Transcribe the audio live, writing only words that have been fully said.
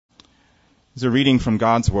Is a reading from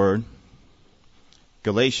God's Word,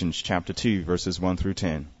 Galatians chapter 2, verses 1 through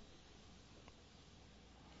 10.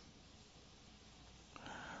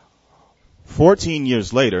 14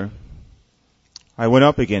 years later, I went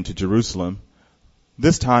up again to Jerusalem,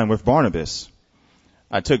 this time with Barnabas.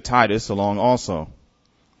 I took Titus along also.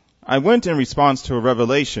 I went in response to a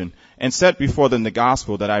revelation and set before them the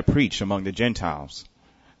gospel that I preach among the Gentiles.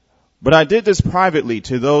 But I did this privately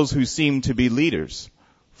to those who seemed to be leaders,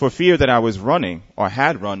 for fear that I was running or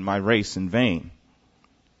had run my race in vain.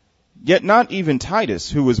 Yet not even Titus,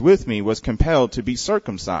 who was with me, was compelled to be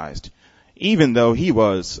circumcised, even though he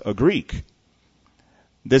was a Greek.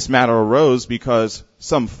 This matter arose because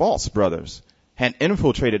some false brothers had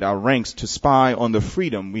infiltrated our ranks to spy on the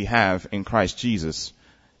freedom we have in Christ Jesus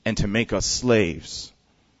and to make us slaves.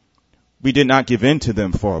 We did not give in to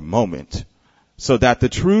them for a moment, so that the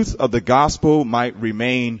truth of the gospel might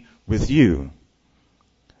remain with you.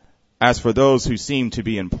 As for those who seem to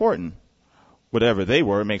be important, whatever they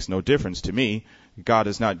were makes no difference to me. God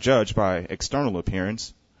is not judged by external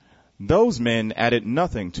appearance. Those men added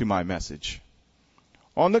nothing to my message.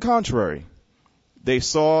 On the contrary, they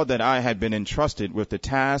saw that I had been entrusted with the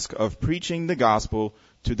task of preaching the gospel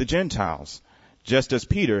to the Gentiles, just as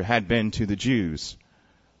Peter had been to the Jews.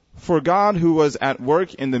 For God, who was at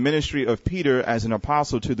work in the ministry of Peter as an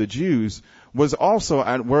apostle to the Jews, was also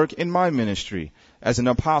at work in my ministry as an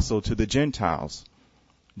apostle to the Gentiles.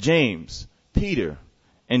 James, Peter,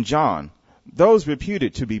 and John, those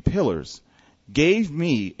reputed to be pillars, gave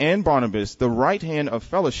me and Barnabas the right hand of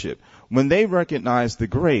fellowship when they recognized the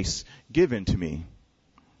grace given to me.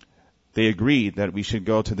 They agreed that we should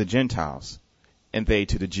go to the Gentiles, and they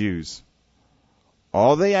to the Jews.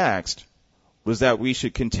 All they asked was that we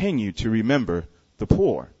should continue to remember the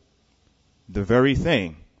poor, the very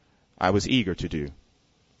thing I was eager to do.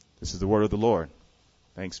 This is the word of the Lord.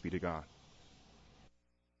 Thanks be to God.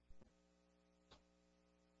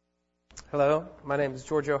 Hello, my name is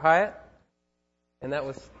George O'Hyatt, and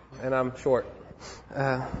I'm short.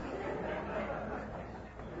 I'm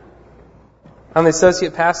the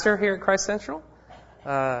associate pastor here at Christ Central,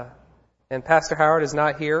 and Pastor Howard is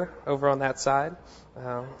not here over on that side.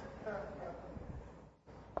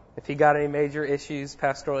 If he got any major issues,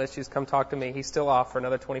 pastoral issues, come talk to me. He's still off for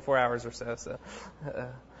another 24 hours or so.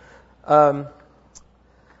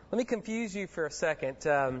 Let me confuse you for a second.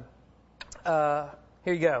 Here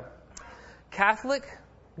you go. Catholic,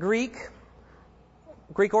 Greek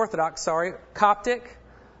Orthodox, Coptic,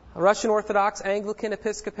 Russian Orthodox, Anglican,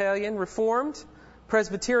 Episcopalian, Reformed,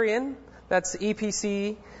 Presbyterian, that's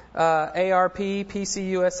EPC, ARP,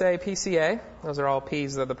 PCUSA, PCA. Those are all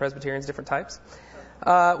P's, they're the Presbyterians, different types.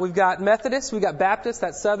 We've got Methodist, we've got Baptist,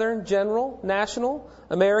 that's Southern, General, National,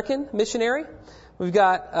 American, Missionary. We've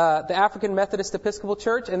got the African Methodist Episcopal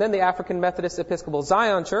Church, and then the African Methodist Episcopal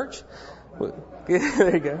Zion Church.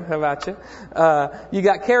 There you go. How about you? You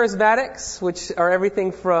got Charismatics, which are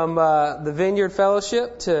everything from the Vineyard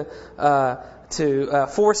Fellowship to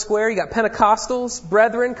Foursquare. You got Pentecostals,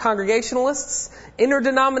 Brethren, Congregationalists,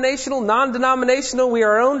 interdenominational, non-denominational. We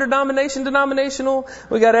are our own denominational.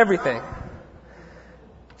 We got everything.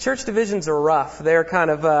 Church divisions are rough. They're kind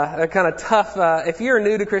of tough. If you're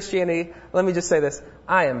new to Christianity, let me just say this: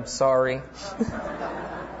 I am sorry,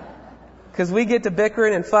 because we get to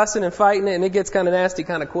bickering and fussing and fighting, and it gets kind of nasty,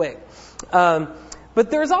 kind of quick. But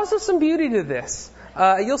there's also some beauty to this.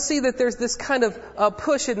 You'll see that there's this kind of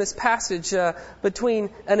push in this passage between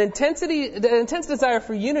an intense desire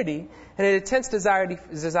for unity and an intense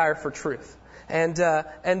desire for truth. And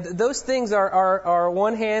those things are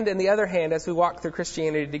one hand and the other hand as we walk through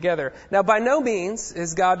Christianity together. Now, by no means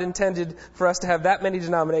is God intended for us to have that many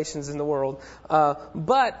denominations in the world,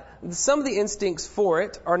 but some of the instincts for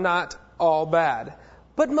it are not all bad.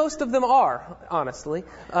 But most of them are, honestly.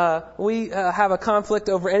 We have a conflict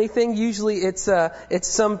over anything. Usually it's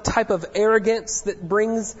some type of arrogance that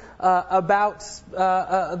brings about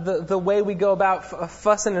the way we go about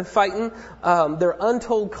fussing and fighting. There are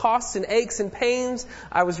untold costs and aches and pains.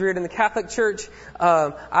 I was reared in the Catholic Church.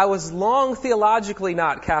 I was long theologically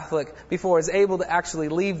not Catholic before I was able to actually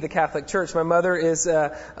leave the Catholic Church. My mother is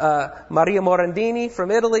Maria Morandini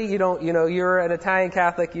from Italy. You're an Italian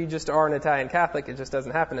Catholic. You just are an Italian Catholic. It just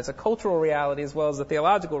doesn't happen. It's a cultural reality as well as a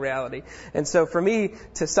theological reality. And so for me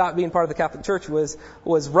to stop being part of the Catholic Church was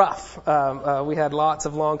rough. We had lots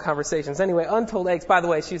of long conversations. Anyway, untold aches. By the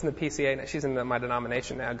way, she's in the PCA. She's in my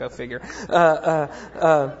denomination now. Go figure.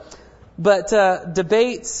 But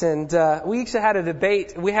debates, and we actually had a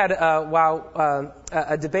debate. We had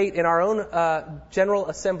a debate in our own General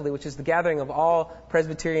Assembly, which is the gathering of all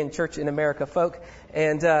Presbyterian Church in America folk.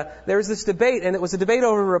 And there was this debate, and it was a debate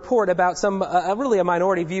over a report about some really a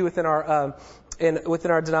minority view within our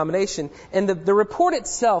within our denomination. And the report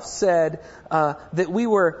itself said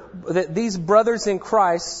that these brothers in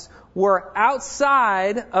Christ were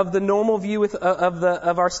outside of the normal view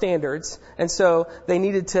of our standards, and so they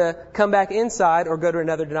needed to come back inside or go to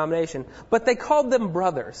another denomination. But they called them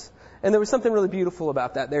brothers, and there was something really beautiful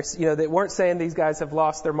about that. They weren't saying these guys have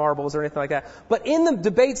lost their marbles or anything like that. But in the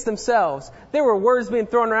debates themselves, there were words being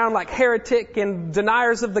thrown around like heretic and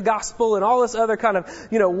deniers of the gospel and all this other kind of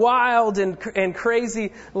wild and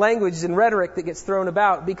crazy language and rhetoric that gets thrown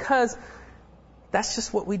about, because that's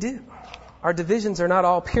just what we do. Our divisions are not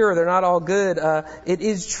all pure; they're not all good. It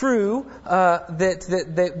is true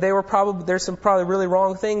that they were there's some probably really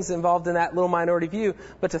wrong things involved in that little minority view.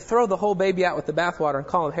 But to throw the whole baby out with the bathwater and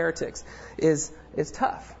call them heretics is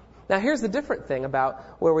tough. Now, here's the different thing about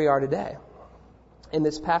where we are today in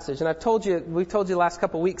this passage. And we've told you the last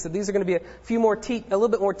couple of weeks that these are going to be a little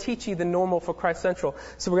bit more teachy than normal for Christ Central.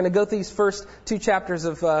 So we're going to go through these first 2 chapters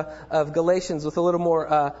of Galatians with a little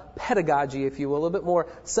more pedagogy, if you will, a little bit more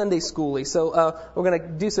Sunday schooly. So we're going to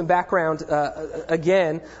do some background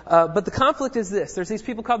again. But the conflict is this: there's these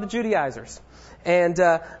people called the Judaizers, and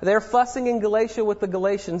they're fussing in Galatia with the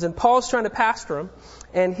Galatians, and Paul's trying to pastor them.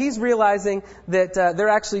 And he's realizing that they're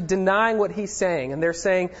actually denying what he's saying, and they're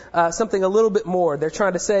saying something a little bit more. They're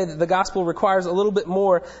trying to say that the gospel requires a little bit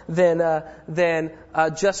more than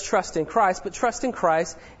just trust in Christ, but trust in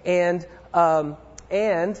Christ and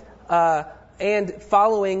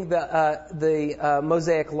following the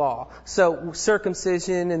Mosaic law. So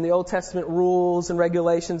circumcision and the Old Testament rules and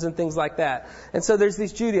regulations and things like that. And so there's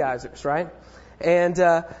these Judaizers, right? And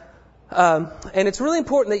it's really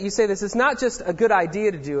important that you say this. It's not just a good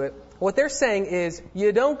idea to do it. What they're saying is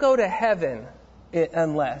you don't go to heaven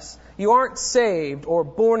unless you aren't saved or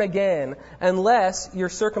born again unless you're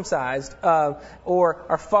circumcised or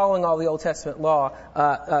are following all the Old Testament law,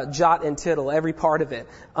 jot and tittle, every part of it.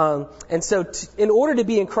 And so in order to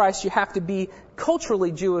be in Christ, you have to be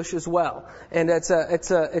culturally Jewish as well. And it's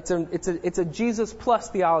a Jesus plus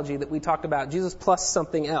theology that we talked about, Jesus plus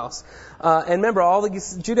something else. And remember, all the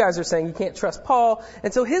Judaizers are saying you can't trust Paul.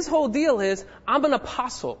 And so his whole deal is, I'm an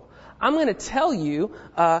apostle. I'm going to tell you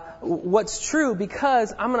what's true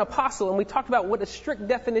because I'm an apostle. And we talked about what a strict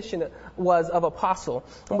definition was of apostle.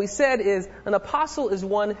 And we said is an apostle is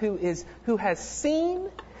one who has seen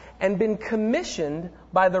and been commissioned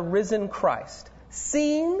by the risen Christ.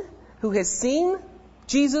 Who has seen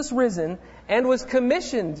Jesus risen and was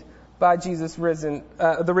commissioned by Jesus risen,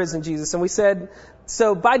 the risen Jesus. And we said,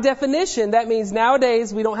 so by definition, that means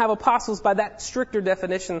nowadays we don't have apostles by that stricter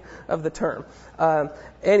definition of the term.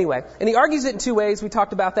 Anyway, and he argues it in 2 ways. We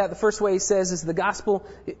talked about that. The first way he says is the gospel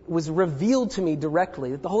was revealed to me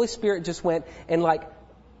directly. That the Holy Spirit just went and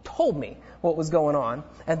told me what was going on.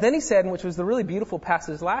 And then he said, which was the really beautiful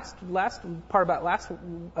passage, last part about last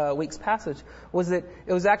week's passage, was that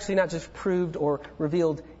it was actually not just proved or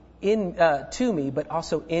revealed to me, but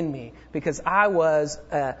also in me, because I was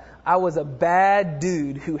a bad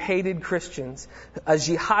dude who hated Christians, a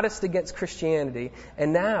jihadist against Christianity,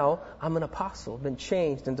 and now I'm an apostle, been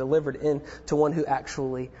changed and delivered into one who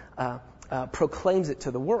actually proclaims it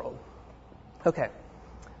to the world. Okay.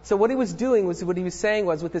 So what he was doing was, what he was saying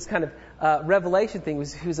was, with this kind of revelation thing,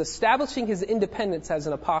 he was establishing his independence as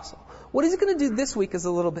an apostle. What he's going to do this week is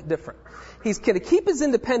a little bit different. He's going to keep his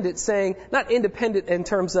independence, saying, not independent in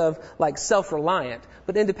terms of self-reliant,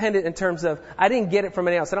 but independent in terms of, I didn't get it from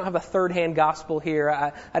anyone else. I don't have a third-hand gospel here.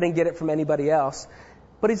 I didn't get it from anybody else.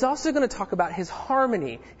 But he's also going to talk about his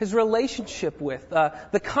harmony, his relationship with,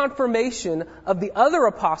 the confirmation of the other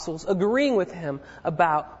apostles agreeing with him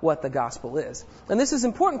about what the gospel is. And this is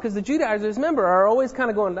important because the Judaizers, remember, are always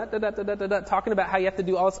kind of going, talking about how you have to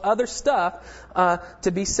do all this other stuff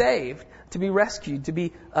to be saved, to be rescued, to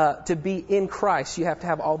be in Christ. You have to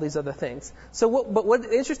have all these other things. So what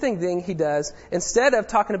the interesting thing he does, instead of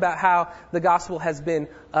talking about how the gospel has been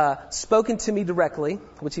spoken to me directly,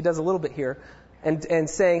 which he does a little bit here, and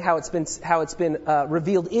saying how it's been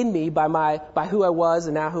revealed in me by who I was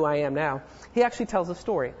and now who I am now, he actually tells a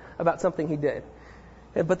story about something he did.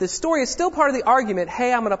 But this story is still part of the argument,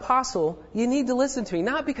 hey, I'm an apostle, you need to listen to me.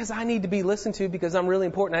 Not because I need to be listened to because I'm really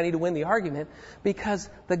important, I need to win the argument, because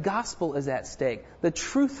the gospel is at stake. The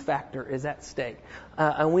truth factor is at stake.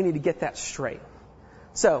 And we need to get that straight.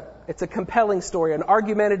 So, it's a compelling story, an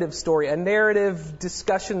argumentative story, a narrative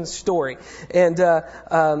discussion story. And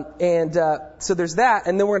so there's that,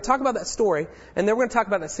 and then we're going to talk about that story, and then we're going to talk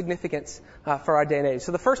about that significance for our day and age.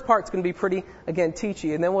 So the first part's going to be pretty, again,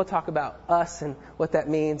 teachy, and then we'll talk about us and what that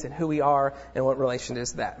means and who we are and what relation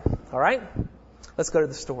is to that. All right? Let's go to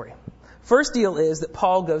the story. First deal is that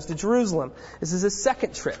Paul goes to Jerusalem. This is his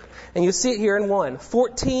second trip. And you see it here in 1.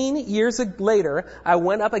 14 years later, I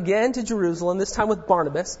went up again to Jerusalem, this time with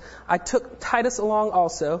Barnabas. I took Titus along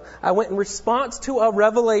also. I went in response to a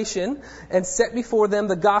revelation and set before them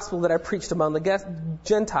the gospel that I preached among the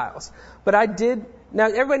Gentiles. But I did... Now,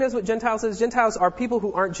 everybody knows what Gentiles is. Gentiles are people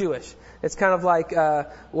who aren't Jewish. It's kind of like,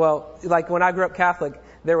 like when I grew up Catholic,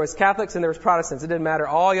 there was Catholics and there was Protestants. It didn't matter.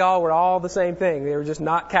 All y'all were all the same thing. They were just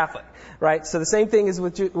not Catholic, right? So the same thing is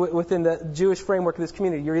within the Jewish framework of this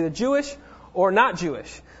community. You're either Jewish or not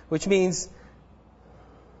Jewish, which means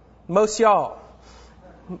most y'all.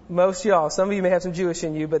 Some of you may have some Jewish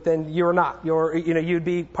in you, but then you're not. You'd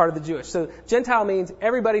be part of the Jewish. So Gentile means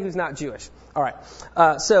everybody who's not Jewish. All right.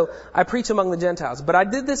 So I preach among the Gentiles, but I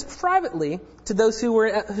did this privately to those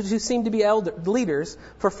who seemed to be leaders,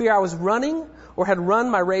 for fear I was running or had run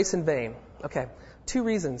my race in vain. Okay. 2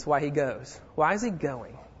 reasons why he goes. Why is he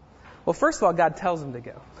going? Well, first of all, God tells him to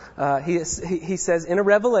go. He says in a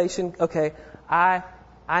revelation, okay, I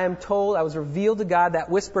am told, I was revealed to God, that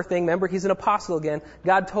whisper thing. Remember, he's an apostle again.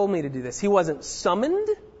 God told me to do this. He wasn't summoned.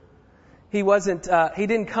 He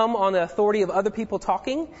didn't come on the authority of other people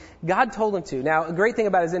talking. God told him to. Now, a great thing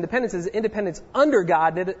about his independence is independence under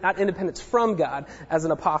God, not independence from God as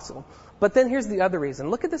an apostle. But then here's the other reason.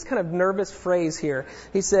 Look at this kind of nervous phrase here.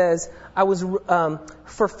 He says, I was,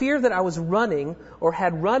 for fear that I was running or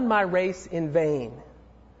had run my race in vain.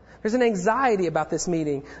 There's an anxiety about this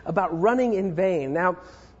meeting, about running in vain. Now,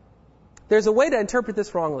 there's a way to interpret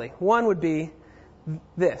this wrongly. One would be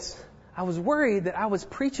this. I was worried that I was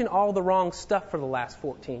preaching all the wrong stuff for the last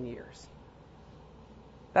 14 years.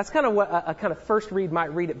 That's kind of what a kind of first read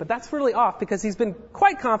might read it, but that's really off because he's been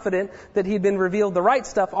quite confident that he'd been revealed the right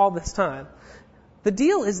stuff all this time. The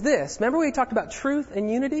deal is this. Remember when he talked about truth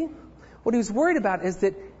and unity? What he was worried about is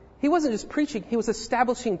that he wasn't just preaching, he was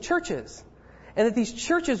establishing churches. And that these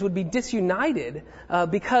churches would be disunited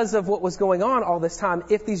because of what was going on all this time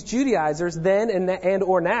if these Judaizers then and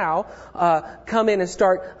or now come in and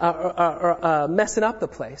start messing up the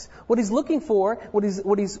place. What he's looking for, what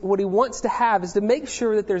he wants to have is to make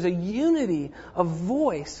sure that there's a unity of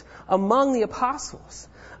voice among the apostles.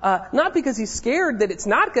 Not because he's scared that it's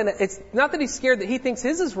not that he's scared that he thinks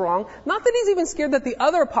his is wrong, not that he's even scared that the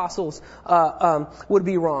other apostles would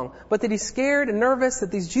be wrong, but that he's scared and nervous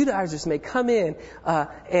that these Judaizers may come in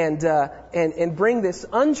and bring this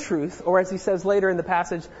untruth, or as he says later in the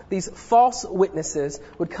passage, these false witnesses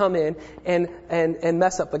would come in and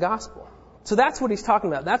mess up the gospel. So that's what he's talking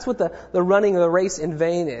about. That's what the running of the race in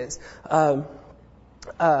vain is.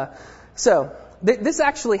 This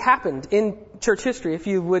actually happened in church history. If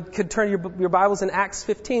you could turn your Bibles in Acts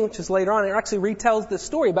 15, which is later on, it actually retells this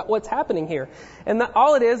story about what's happening here. And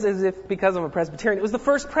all it is if, because I'm a Presbyterian, it was the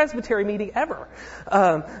first Presbyterian meeting ever.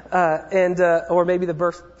 Or maybe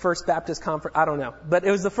the first Baptist conference, I don't know. But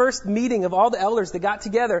it was the first meeting of all the elders that got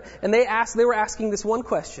together, and they were asking this one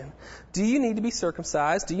question. Do you need to be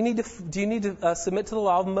circumcised? Do you need to submit to the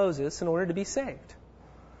law of Moses in order to be saved?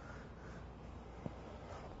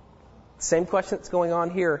 Same question that's going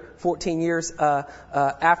on here 14 years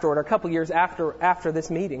afterward, or a couple years after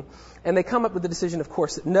this meeting. And they come up with the decision, of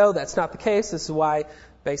course, that no, that's not the case. This is why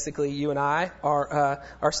basically you and I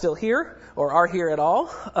are still here, or are here at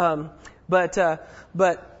all. But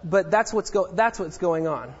that's what's going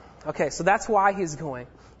on. Okay, so that's why he's going.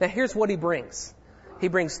 Now here's what he brings. He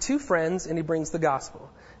brings 2 friends and he brings the gospel.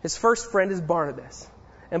 His first friend is Barnabas.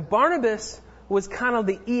 And Barnabas was kind of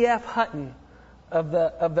the E.F. Hutton of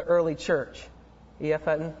the early church. E.F.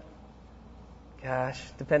 Hutton? Gosh,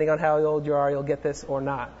 depending on how old you are, you'll get this or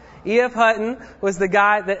not. E.F. Hutton was the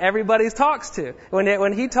guy that everybody talks to.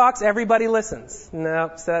 When he talks, everybody listens.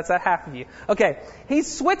 No, so that's a half of you. Okay,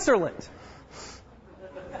 he's Switzerland.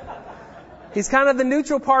 He's kind of the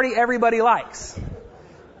neutral party everybody likes.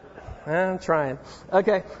 I'm trying.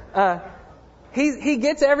 Okay, He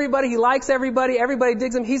gets everybody, he likes everybody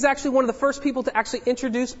digs him. He's actually one of the first people to actually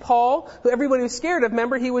introduce Paul, who everybody was scared of.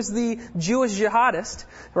 Remember, he was the Jewish jihadist,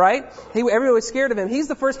 right? Everybody was scared of him. He's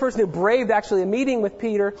the first person who braved actually a meeting with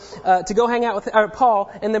Peter, to go hang out with Paul,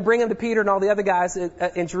 and then bring him to Peter and all the other guys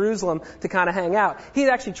in Jerusalem to kind of hang out. He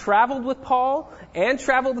had actually traveled with Paul and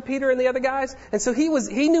traveled with Peter and the other guys, and so he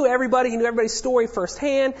knew everybody, he knew everybody's story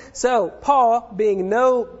firsthand. So Paul, being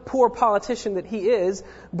no poor politician that he is,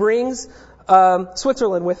 brings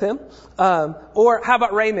Switzerland with him. Or how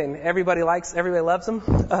about Raymond? Everybody loves him.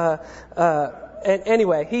 And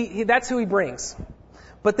anyway, that's who he brings.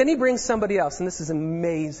 But then he brings somebody else, and this is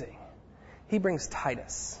amazing. He brings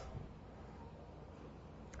Titus.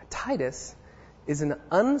 Titus is an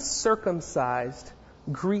uncircumcised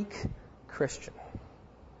Greek Christian.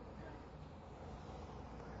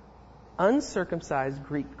 Uncircumcised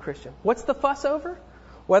Greek Christian. What's the fuss over?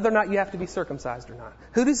 Whether or not you have to be circumcised or not.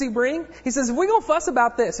 Who does he bring? He says, if we're going to fuss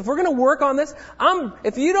about this, if we're going to work on this,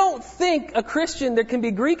 if you don't think a Christian that can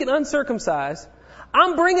be Greek and uncircumcised,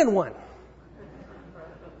 I'm bringing one.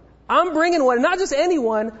 I'm bringing one. Not just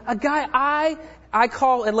anyone, a guy I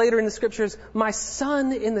call, and later in the scriptures, my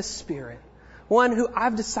son in the Spirit. One who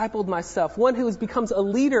I've discipled myself. One who becomes a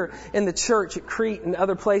leader in the church at Crete and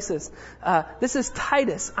other places. This is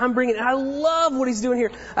Titus. I'm bringing, I love what he's doing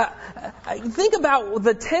here. Think about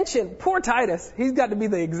the tension. Poor Titus. He's got to be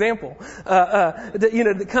the example,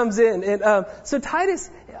 that comes in. And, so Titus,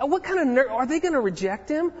 what kind of are they going to reject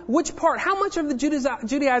him? Which part? How much of the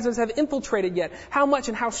Judaizers have infiltrated yet? How much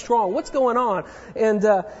and how strong? What's going on? And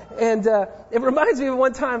it reminds me of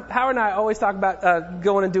one time, Howard and I always talk about,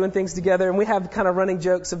 going and doing things together, and we have kind of running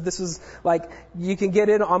jokes of this is like, you can get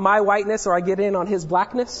in on my whiteness or I get in on his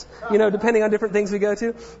blackness, depending on different things we go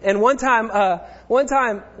to. And one time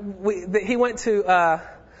he went to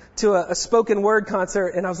a spoken word concert,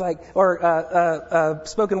 and I was like, or a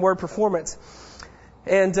spoken word performance.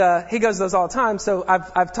 And he goes to those all the time. So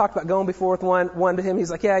I've talked about going before with one to him.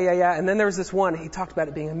 He's like, yeah. And then there was this one. He talked about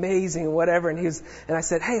it being amazing and whatever. And I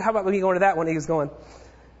said, hey, how about we going to that one? And he was going,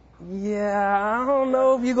 yeah, I don't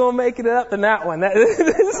know if you're going to make it up in that one. He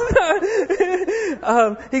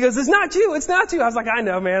goes, it's not you. I was like, I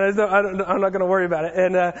know, man. I'm not going to worry about it.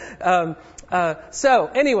 And so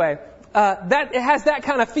anyway, that it has that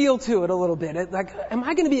kind of feel to it a little bit. Am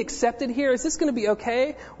I going to be accepted here? Is this going to be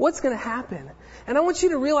okay? What's going to happen? And I want you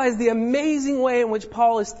to realize the amazing way in which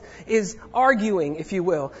Paul is arguing, if you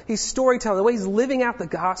will. He's storytelling, the way he's living out the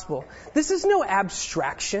gospel. This is no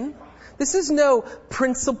abstraction. This is no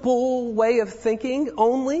principle way of thinking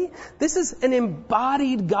only. This is an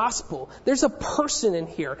embodied gospel. There's a person in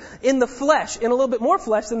here, in the flesh, in a little bit more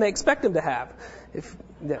flesh than they expect him to have.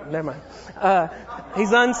 Never mind.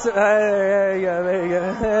 He's there you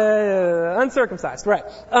go. Uncircumcised, right.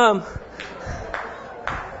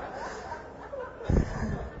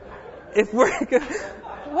 If we're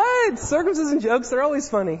what? Circumcision jokes, they're always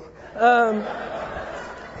funny.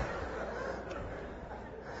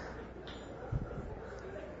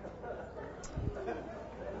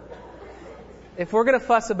 If we're going to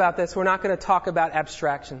fuss about this, we're not going to talk about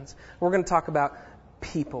abstractions. We're going to talk about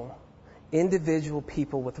people, individual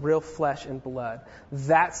people with real flesh and blood.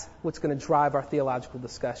 That's what's going to drive our theological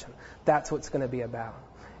discussion. That's what it's going to be about.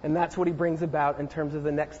 And that's what he brings about in terms of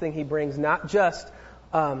the next thing he brings, not just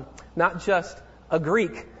a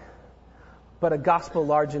Greek, but a gospel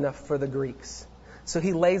large enough for the Greeks. So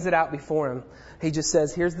he lays it out before him. He just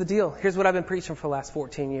says, here's the deal. Here's what I've been preaching for the last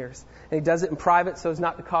 14 years. And he does it in private so as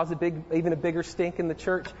not to cause even a bigger stink in the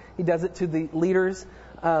church. He does it to the leaders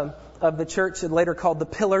of the church, later called the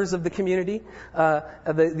pillars of the community,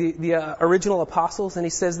 the original apostles. And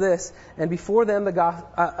he says this, and before them,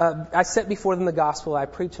 I set before them the gospel I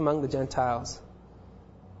preach among the Gentiles.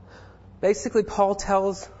 Basically, Paul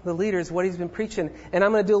tells the leaders what he's been preaching, and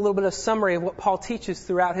I'm going to do a little bit of summary of what Paul teaches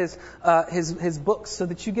throughout his books so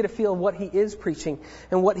that you get a feel of what he is preaching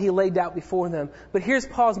and what he laid out before them. But here's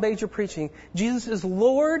Paul's major preaching. Jesus is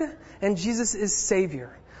Lord and Jesus is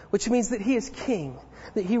Savior, which means that he is King,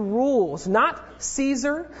 that he rules, not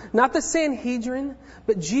Caesar, not the Sanhedrin,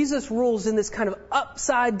 but Jesus rules in this kind of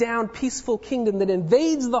upside down peaceful kingdom that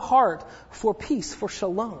invades the heart for peace, for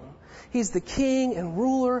shalom. He's the king and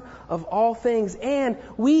ruler of all things, and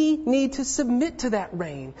we need to submit to that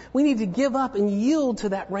reign. We need to give up and yield to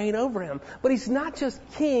that reign over him. But he's not just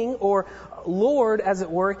king or Lord, as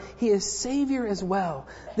it were. He is Savior as well.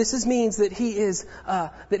 This means that he is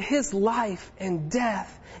that his life and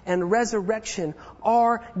death and resurrection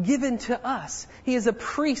are given to us. He is a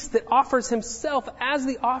priest that offers himself as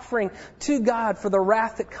the offering to God for the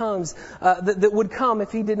wrath that comes, that would come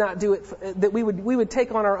if he did not do it, that we would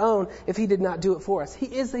take on our own if he did not do it for us. He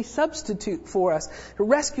is a substitute for us,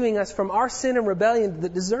 rescuing us from our sin and rebellion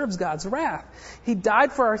that deserves God's wrath. He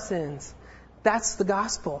died for our sins. That's the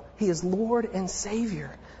gospel. He is Lord and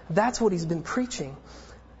Savior. That's what he's been preaching.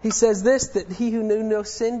 He says this, that he who knew no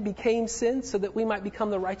sin became sin so that we might become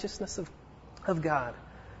the righteousness of God.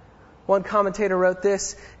 One commentator wrote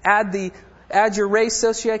this, add the Add your race,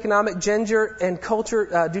 socioeconomic, gender, and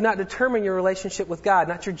culture do not determine your relationship with God,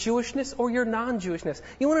 not your Jewishness or your non-Jewishness.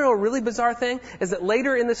 You want to know a really bizarre thing? Is that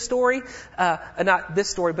later in the story, not this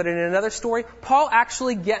story, but in another story, Paul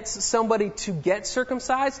actually gets somebody to get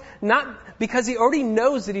circumcised, not because he already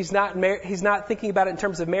knows that he's not thinking about it in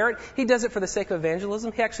terms of merit. He does it for the sake of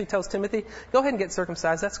evangelism. He actually tells Timothy, go ahead and get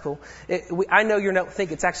circumcised. That's cool. I know you don't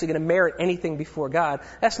think it's actually going to merit anything before God.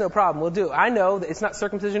 That's no problem. We'll do it. I know that it's not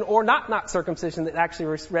circumcision or not circumcision that actually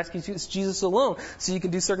rescues you. It's Jesus alone. So you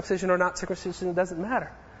can do circumcision or not circumcision. It doesn't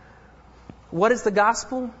matter. What is the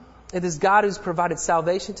gospel? It is God who's provided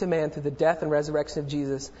salvation to man through the death and resurrection of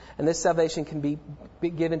Jesus. And this salvation can be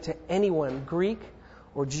given to anyone, Greek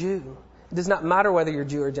or Jew. It does not matter whether you're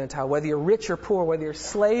Jew or Gentile, whether you're rich or poor, whether you're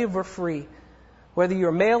slave or free, whether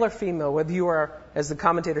you're male or female, whether you are, as the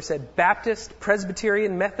commentator said, Baptist,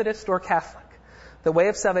 Presbyterian, Methodist, or Catholic. The way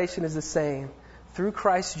of salvation is the same, through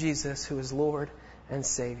Christ Jesus, who is Lord and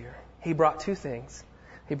Savior. He brought two things.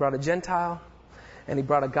 He brought a Gentile, and he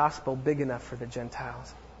brought a gospel big enough for the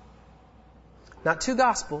Gentiles. Not two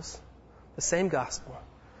gospels, the same gospel,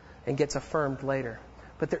 and gets affirmed later.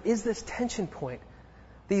 But there is this tension point.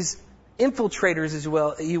 These infiltrators, as you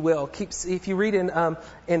will, if you read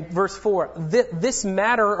in verse 4, this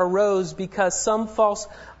matter arose because some false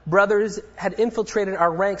brothers had infiltrated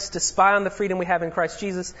our ranks to spy on the freedom we have in Christ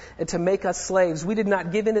Jesus and to make us slaves. We did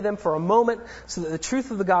not give in to them for a moment so that the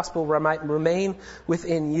truth of the gospel might remain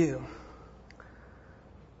within you.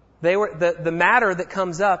 The matter that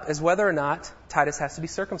comes up is whether or not Titus has to be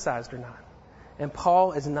circumcised or not. And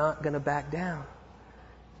Paul is not going to back down.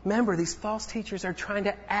 Remember, these false teachers are trying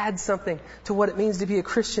to add something to what it means to be a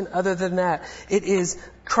Christian other than that. It is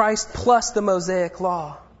Christ plus the Mosaic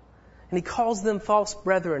law. And he calls them false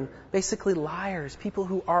brethren, basically liars, people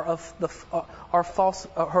who are false,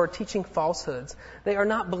 who are teaching falsehoods. They are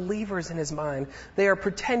not believers in his mind. They are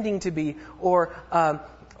pretending to be, or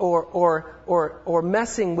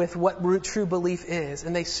messing with what true belief is.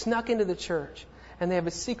 And they snuck into the church. And they have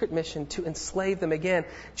a secret mission to enslave them again.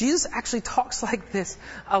 Jesus actually talks like this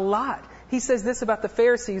a lot. He says this about the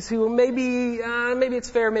Pharisees, who maybe it's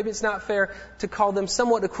fair, maybe it's not fair to call them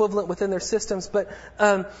somewhat equivalent within their systems. But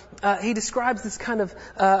he describes this kind of,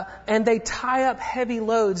 and they tie up heavy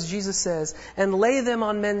loads, Jesus says, and lay them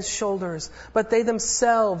on men's shoulders. But they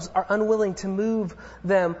themselves are unwilling to move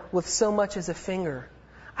them with so much as a finger.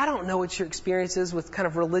 I don't know what your experience is with kind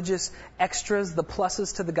of religious extras, the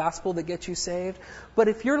pluses to the gospel that get you saved. But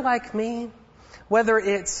if you're like me, whether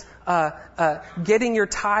it's getting your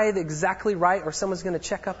tithe exactly right or someone's going to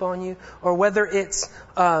check up on you, or whether it's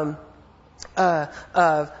don't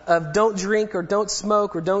drink or don't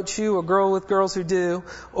smoke or don't chew or girl with girls who do,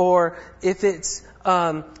 or if it's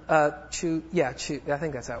chew. I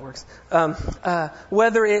think that's how it works.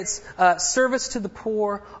 Whether it's service to the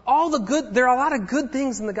poor, there are a lot of good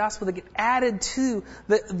things in the gospel that get added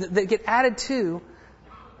to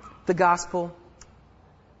the gospel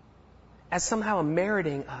as somehow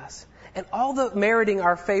meriting us, and all the meriting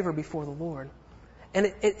our favor before the Lord, and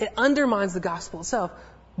it undermines the gospel itself.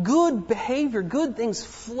 Good behavior, good things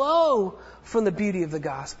flow from the beauty of the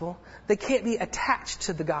gospel. They can't be attached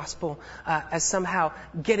to the gospel as somehow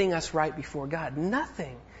getting us right before God.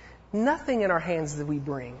 Nothing in our hands that we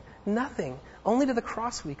bring. Nothing. Only to the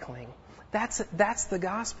cross we cling. That's the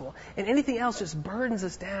gospel. And anything else just burdens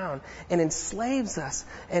us down and enslaves us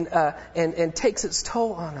and takes its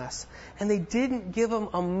toll on us. And they didn't give them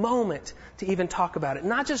a moment to even talk about it.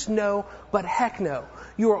 Not just no, but heck no.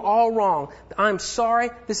 You are all wrong. I'm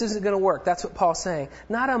sorry. This isn't going to work. That's what Paul's saying.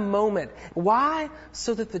 Not a moment. Why?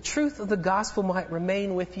 So that the truth of the gospel might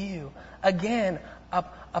remain with you. Again,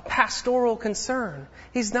 a pastoral concern.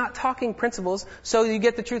 He's not talking principles so you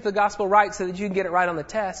get the truth of the gospel right so that you can get it right on the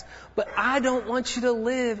test. But I don't want you to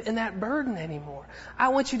live in that burden anymore. I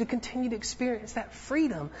want you to continue to experience that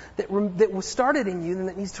freedom that was started in you and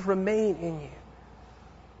that needs to remain in you.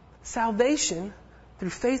 Salvation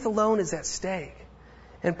through faith alone is at stake.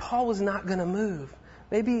 And Paul was not going to move.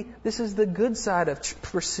 Maybe this is the good side of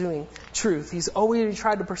pursuing truth. He's always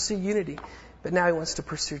tried to pursue unity, but now he wants to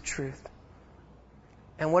pursue truth.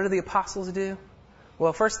 And what do the apostles do?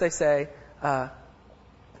 Well, first they say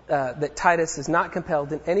that Titus is not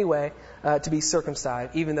compelled in any way to be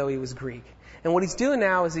circumcised, even though he was Greek. And what he's doing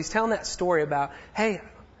now is he's telling that story about, hey,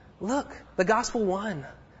 look, the gospel won.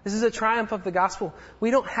 This is a triumph of the gospel. We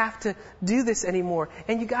don't have to do this anymore.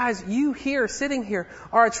 And you guys, you here, sitting here,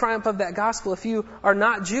 are a triumph of that gospel. If you are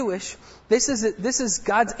not Jewish, this is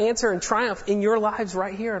God's answer and triumph in your lives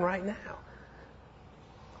right here and right now.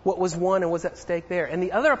 What was won and was at stake there. And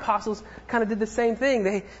the other apostles kind of did the same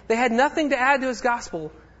thing. They had nothing to add to his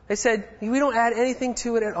gospel. They said, we don't add anything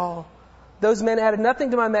to it at all. Those men added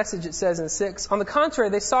nothing to my message, it says in 6. On the contrary,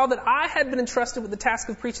 they saw that I had been entrusted with the task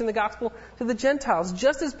of preaching the gospel to the Gentiles,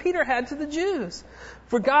 just as Peter had to the Jews.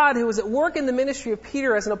 For God, who was at work in the ministry of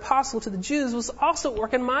Peter as an apostle to the Jews, was also at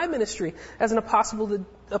work in my ministry as an apostle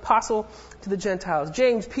to the Gentiles.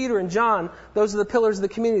 James, Peter, and John, those are the pillars of the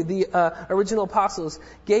community, the original apostles,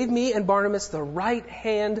 gave me and Barnabas the right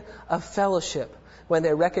hand of fellowship when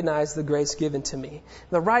they recognized the grace given to me.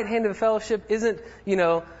 The right hand of fellowship isn't,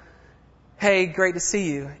 hey, great to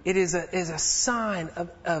see you. It is a sign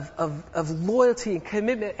of loyalty and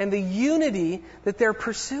commitment and the unity that they're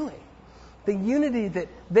pursuing. The unity that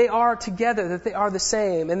they are together, that they are the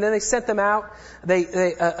same. And then they sent them out.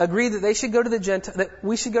 They agreed that they should go to that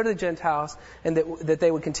we should go to the Gentiles, and that they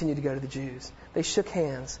would continue to go to the Jews. They shook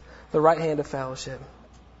hands, the right hand of fellowship.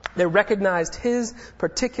 They recognized his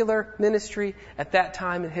particular ministry at that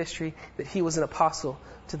time in history, that he was an apostle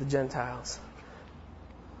to the Gentiles.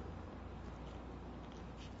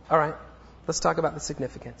 All right, let's talk about the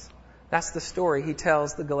significance. That's the story he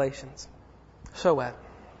tells the Galatians. So what?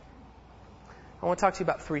 I want to talk to you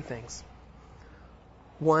about 3 things.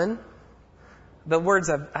 1, the words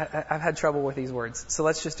I've had trouble with these words, so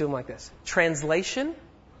let's just do them like this. Translation,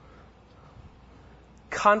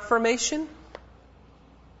 confirmation,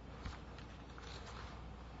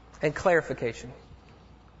 and clarification.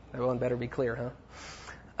 Everyone better be clear,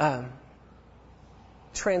 huh?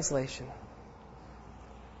 Translation.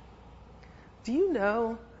 Do you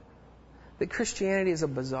know that Christianity is a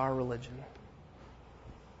bizarre religion?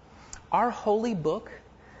 Our holy book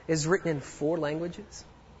is written in 4 languages.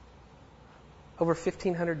 Over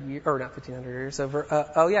 1,500 years, or not 1,500 years,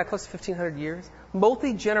 close to 1,500 years.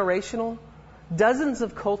 Multi-generational, dozens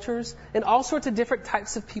of cultures, and all sorts of different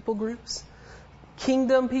types of people groups.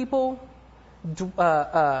 Kingdom people,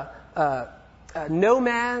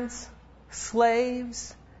 nomads,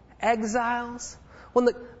 slaves, exiles. When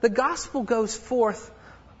the gospel goes forth,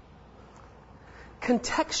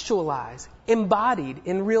 contextualized, embodied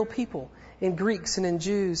in real people, in Greeks and in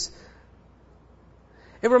Jews.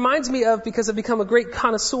 It reminds me of, because I've become a great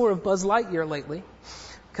connoisseur of Buzz Lightyear lately,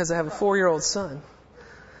 because I have a 4-year-old son,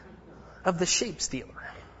 of the Shape Stealer.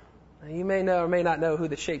 Now, you may know or may not know who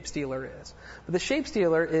the Shape Stealer is. But the Shape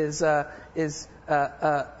Stealer is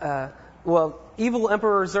evil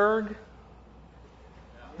Emperor Zurg.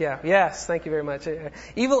 Yeah, yes, thank you very much.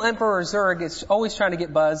 Evil Emperor Zurg is always trying to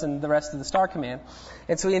get Buzz and the rest of the Star Command.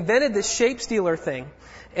 And so he invented this Shape Stealer thing.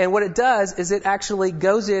 And what it does is it actually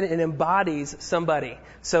goes in and embodies somebody.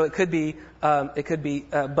 So it could be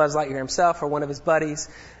Buzz Lightyear himself or one of his buddies.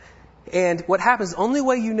 And what happens, the only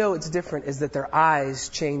way you know it's different is that their eyes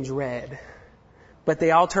change red. But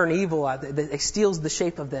they all turn evil. It steals the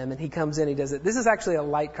shape of them, and he comes in, he does it. This is actually a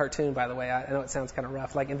light cartoon, by the way. I know it sounds kind of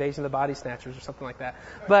rough, like Invasion of the Body Snatchers or something like that.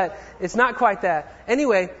 But it's not quite that.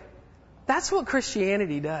 Anyway, that's what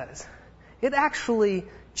Christianity does. It actually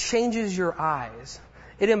changes your eyes.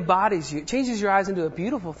 It embodies you. It changes your eyes into a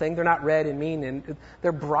beautiful thing. They're not red and mean, and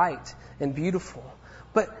they're bright and beautiful.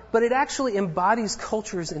 But it actually embodies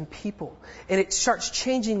cultures and people, and it starts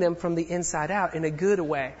changing them from the inside out in a good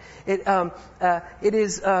way. It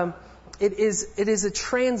is a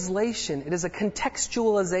translation. It is a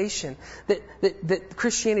contextualization that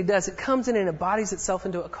Christianity does. It comes in and embodies itself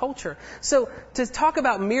into a culture. So to talk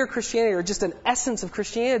about mere Christianity or just an essence of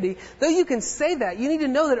Christianity, though you can say that, you need to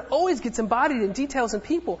know that it always gets embodied in details and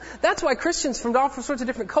people. That's why Christians from all sorts of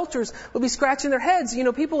different cultures will be scratching their heads. You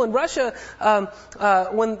know, people in Russia,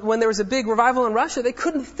 when there was a big revival in Russia, they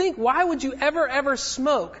couldn't think, why would you ever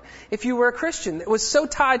smoke if you were a Christian? It was so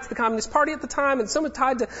tied to the Communist Party at the time, and so much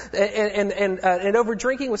tied to and over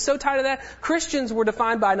drinking was so tied to that. Christians were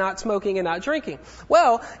defined by not smoking and not drinking.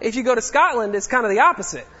 Well, if you go to Scotland, it's kind of the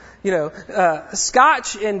opposite. You know,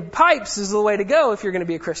 scotch and pipes is the way to go if you're going to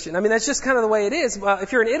be a Christian. I mean, that's just kind of the way it is.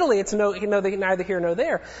 If you're in Italy, it's neither here nor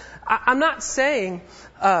there. I'm not saying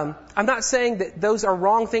that those are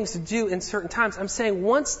wrong things to do in certain times. I'm saying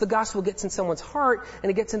once the gospel gets in someone's heart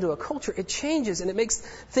and it gets into a culture, it changes and it makes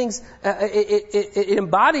things, it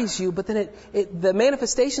embodies you, but then the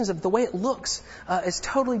manifestations of the way it looks is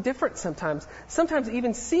totally different sometimes. Sometimes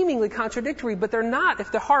even seemingly contradictory, but they're not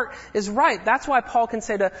if the heart is right. That's why Paul can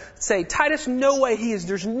say, Titus,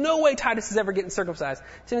 there's no way Titus is ever getting circumcised.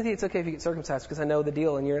 Timothy, it's okay if you get circumcised because I know the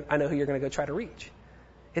deal and I know who you're going to go try to reach.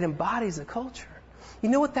 It embodies a culture. You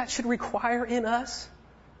know what that should require in us?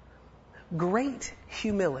 Great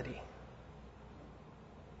humility.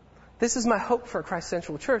 This is my hope for Christ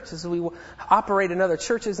Central Church as we operate in other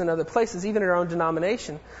churches and other places, even in our own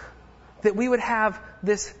denomination, that we would have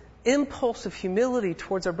this impulse of humility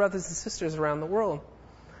towards our brothers and sisters around the world.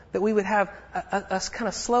 That we would have us kind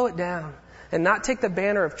of slow it down and not take the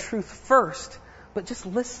banner of truth first, but just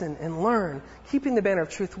listen and learn, keeping the banner of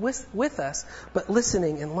truth with us, but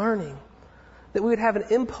listening and learning. That we would have an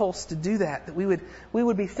impulse to do that. That we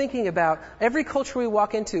would be thinking about every culture we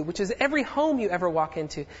walk into, which is every home you ever walk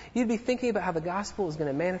into. You'd be thinking about how the gospel is going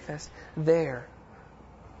to manifest there.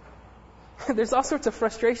 There's all sorts of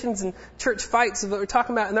frustrations and church fights that we're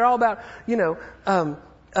talking about, and they're all about,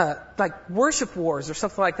 like worship wars or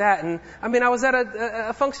something like that. And I mean, I was at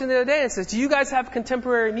a function the other day and it says, "Do you guys have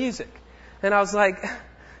contemporary music?" And I was like,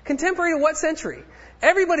 "Contemporary to what century?"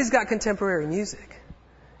 Everybody's got contemporary music.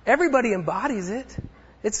 Everybody embodies it.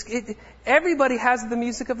 Everybody has the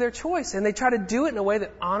music of their choice, and they try to do it in a way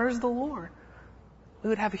that honors the Lord. We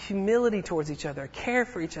would have a humility towards each other, a care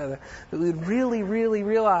for each other, that we would really, really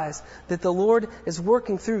realize that the Lord is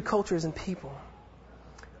working through cultures and people.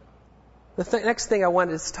 The next thing I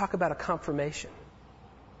wanted is to talk about a confirmation.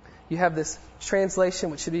 You have this translation,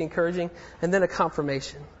 which should be encouraging, and then a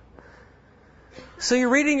confirmation. So you're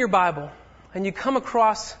reading your Bible, and you come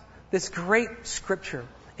across this great scripture,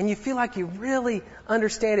 and you feel like you really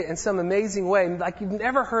understand it in some amazing way, like you've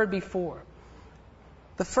never heard before.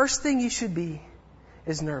 The first thing you should be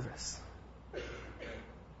is nervous.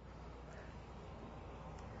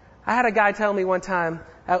 I had a guy tell me one time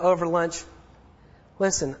over lunch,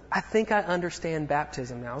 "Listen, I think I understand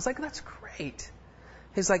baptism now." I was like, "That's great."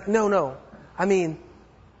 He's like, No. I mean,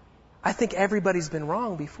 I think everybody's been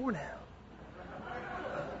wrong before now.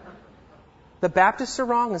 The Baptists are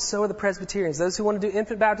wrong, and so are the Presbyterians. Those who want to do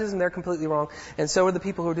infant baptism, they're completely wrong. And so are the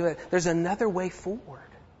people who are doing it. There's another way forward.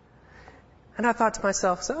 And I thought to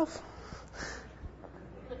myself,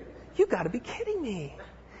 you got to be kidding me.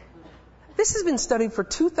 This has been studied for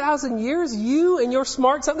 2,000 years. You and your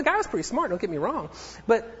smart son, the guy was pretty smart, don't get me wrong.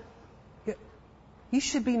 But you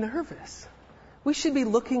should be nervous. We should be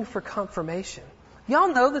looking for confirmation. Y'all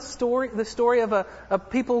know the story of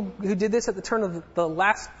people who did this at the turn of the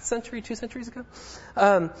last century, 2 centuries ago,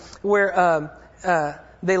 where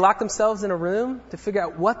they locked themselves in a room to figure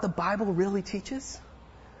out what the Bible really teaches.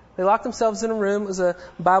 They locked themselves in a room. It was a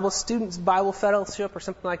students' Bible fellowship or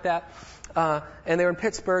something like that. And they were in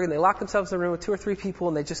Pittsburgh, and they locked themselves in a room with 2 or 3 people,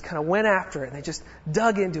 and they just kind of went after it, and they just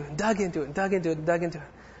dug into it, and dug into it, and dug into it, and dug into it.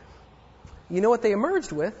 You know what they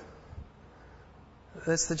emerged with?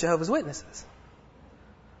 That's the Jehovah's Witnesses.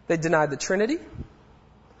 They denied the Trinity.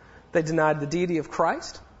 They denied the deity of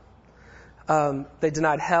Christ. They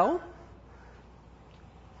denied hell.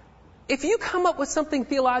 If you come up with something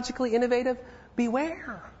theologically innovative,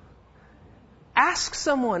 beware. Ask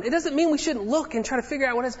someone. It doesn't mean we shouldn't look and try to figure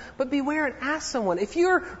out what it is, but beware and ask someone. If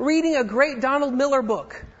you're reading a great Donald Miller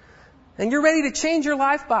book and you're ready to change your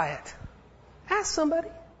life by it, ask somebody.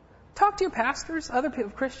 Talk to your pastors, other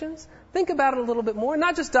people, Christians. Think about it a little bit more.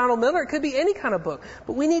 Not just Donald Miller. It could be any kind of book.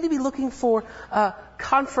 But we need to be looking for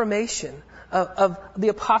confirmation of the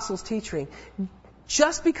apostles' teaching.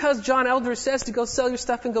 Just because John Eldredge says to go sell your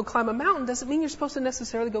stuff and go climb a mountain doesn't mean you're supposed to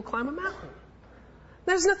necessarily go climb a mountain.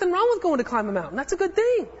 There's nothing wrong with going to climb a mountain. That's a good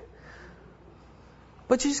thing.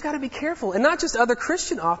 But you just got to be careful. And not just other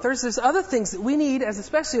Christian authors. There's other things that we need,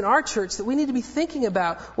 especially in our church, that we need to be thinking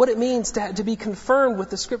about what it means to be confirmed with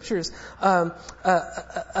the Scriptures. We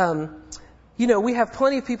have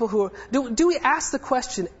plenty of people who are... Do we ask the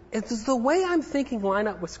question, does the way I'm thinking line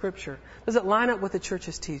up with Scripture? Does it line up with the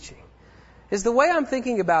church's teaching? Is the way I'm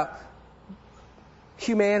thinking about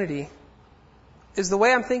humanity, is the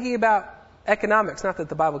way I'm thinking about economics, not that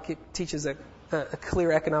the Bible teaches a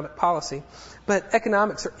clear economic policy, but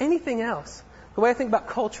economics or anything else, the way I think about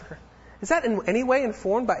culture, is that in any way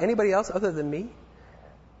informed by anybody else other than me?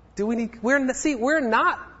 We're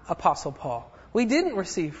not Apostle Paul. We didn't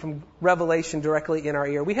receive from revelation directly in our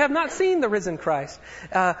ear. We have not seen the risen Christ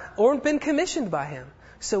or been commissioned by him.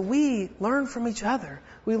 So we learn from each other.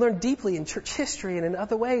 We learn deeply in church history and in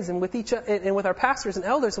other ways, and with our pastors and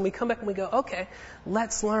elders, and we come back and we go, okay,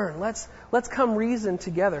 let's learn. Let's come reason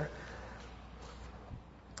together.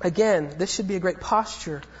 Again, this should be a great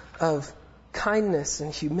posture of kindness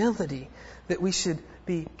and humility, that we should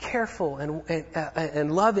be careful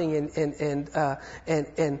and loving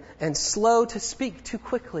and slow to speak too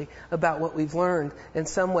quickly about what we've learned in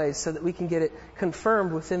some ways, so that we can get it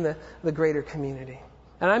confirmed within the greater community.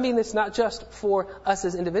 And I mean this not just for us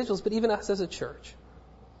as individuals, but even us as a church.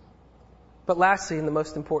 But lastly, and the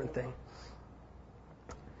most important thing,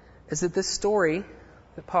 is that this story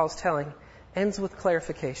that Paul's telling ends with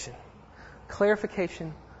clarification.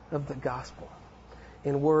 Clarification of the gospel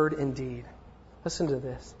in word and deed. Listen to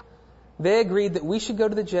this. They agreed that we should go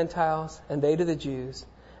to the Gentiles and they to the Jews,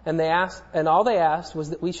 And all they asked was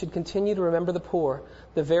that we should continue to remember the poor,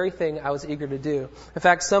 the very thing I was eager to do. In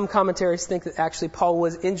fact, some commentaries think that actually Paul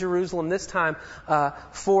was in Jerusalem this time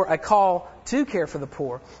for a call to care for the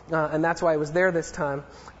poor, and that's why he was there this time.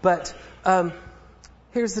 But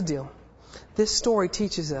here's the deal. This story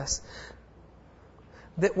teaches us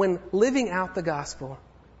that when living out the gospel,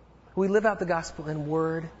 we live out the gospel in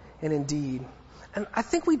word and in deed. And I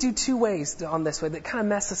think we do two ways on this way that kind of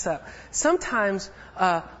mess us up. Sometimes,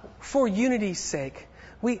 for unity's sake,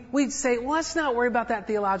 we'd say, well, let's not worry about that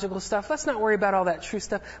theological stuff. Let's not worry about all that true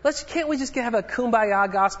stuff. Can't we just have a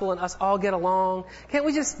kumbaya gospel and us all get along? Can't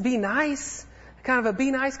we just be nice? Kind of a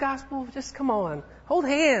be nice gospel? Just come on. Hold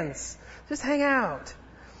hands. Just hang out.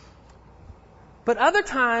 But other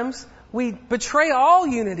times, we betray all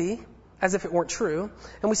unity as if it weren't true.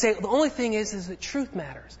 And we say, the only thing is that truth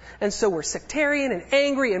matters. And so we're sectarian and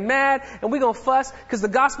angry and mad, and we're going to fuss because the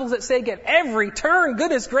gospel's at stake at every turn.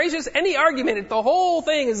 Goodness gracious, any argument, the whole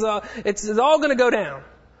thing is, it's all going to go down.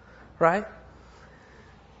 Right?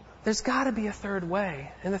 There's got to be a third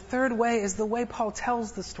way. And the third way is the way Paul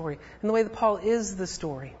tells the story, and the way that Paul is the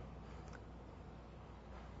story.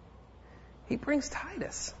 He brings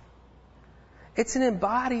Titus. It's an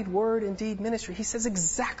embodied word and deed ministry. He says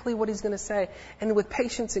exactly what he's going to say, and with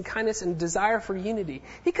patience and kindness and desire for unity.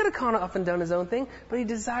 He could have gone off and done his own thing, but he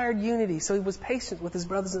desired unity, so he was patient with his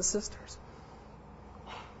brothers and sisters.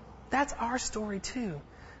 That's our story too.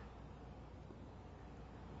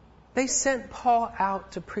 They sent Paul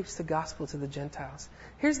out to preach the gospel to the Gentiles.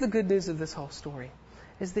 Here's the good news of this whole story,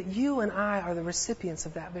 is that you and I are the recipients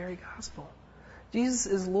of that very gospel. Jesus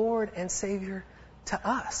is Lord and Savior to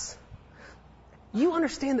us. You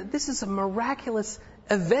understand that this is a miraculous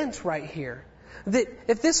event right here. That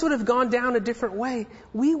if this would have gone down a different way,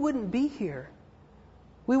 we wouldn't be here.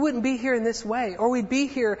 We wouldn't be here in this way. Or we'd be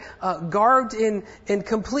here garbed in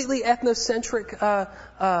completely ethnocentric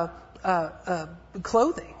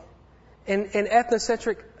clothing and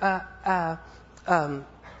ethnocentric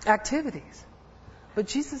activities. But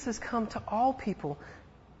Jesus has come to all people,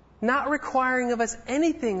 not requiring of us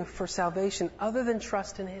anything for salvation other than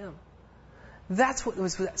trust in Him. That's what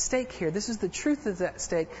was at stake here. This is the truth that's at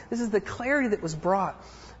stake. This is the clarity that was brought.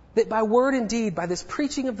 That by word and deed, by this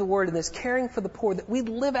preaching of the word and this caring for the poor, that we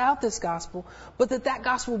live out this gospel, but that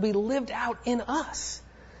gospel will be lived out in us.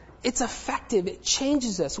 It's effective. It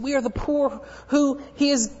changes us. We are the poor who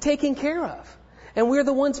He is taking care of. And we're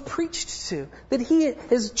the ones preached to, that He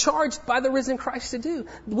is charged by the risen Christ to do.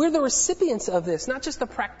 We're the recipients of this, not just the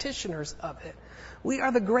practitioners of it.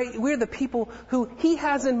 We're the people who He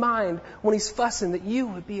has in mind when He's fussing that you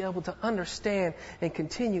would be able to understand and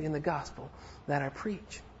continue in the gospel that I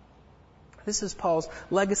preach. This is Paul's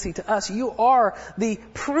legacy to us. You are the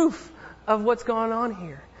proof of what's going on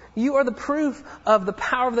here. You are the proof of the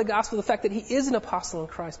power of the gospel, the fact that He is an apostle in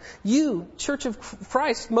Christ. You, Church of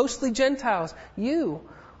Christ, mostly Gentiles, you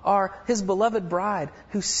are His beloved bride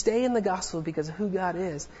who stay in the gospel because of who God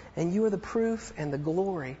is. And you are the proof and the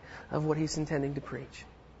glory of what He's intending to preach.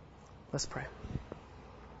 Let's pray.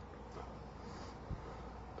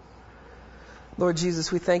 Lord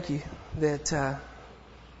Jesus, we thank You that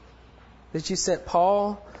You sent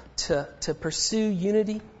Paul to pursue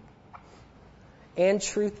unity and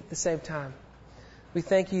truth at the same time. We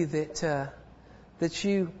thank You that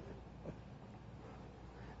You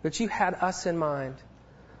had us in mind,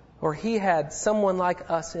 or He had someone like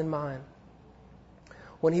us in mind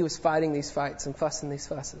when He was fighting these fights and fussing these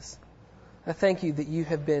fusses. I thank You that You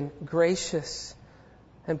have been gracious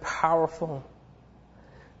and powerful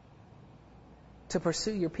to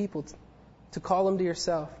pursue Your people, to call them to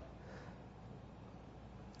Yourself,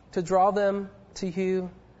 to draw them to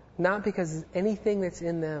You, not because of anything that's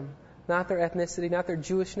in them, not their ethnicity, not their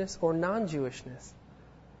Jewishness or non-Jewishness,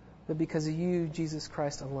 but because of You, Jesus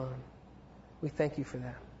Christ alone. We thank You for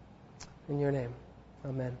that. In Your name,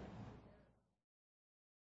 amen.